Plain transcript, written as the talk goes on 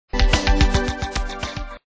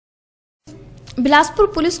Bilaspur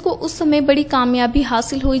police को उस समय बड़ी कामयाबी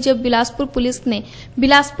हासिल हुई जब बिलासपुर पुलिस ने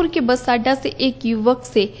बिलासपुर के बस अड्डा से एक युवक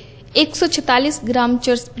से 146 ग्राम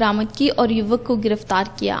चरस बरामद की और युवक को गिरफ्तार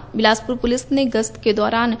किया। बिलासपुर पुलिस ने गश्त के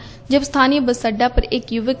दौरान जब स्थानीय बस अड्डा पर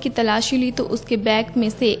एक युवक की तलाशी ली तो उसके बैग में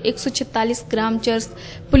से 146 ग्राम चरस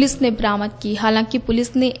पुलिस ने बरामद की। हालांकि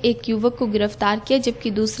पुलिस ने एक युवक को गिरफ्तार किया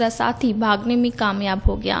जबकि दूसरा साथी भागने में कामयाब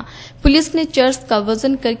हो गया। पुलिस ने चरस का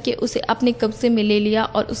वजन करके उसे अपने कब्जे में ले लिया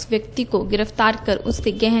और उस व्यक्ति को गिरफ्तार कर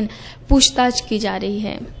उससे गहन पूछताछ की जा रही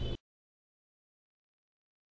है।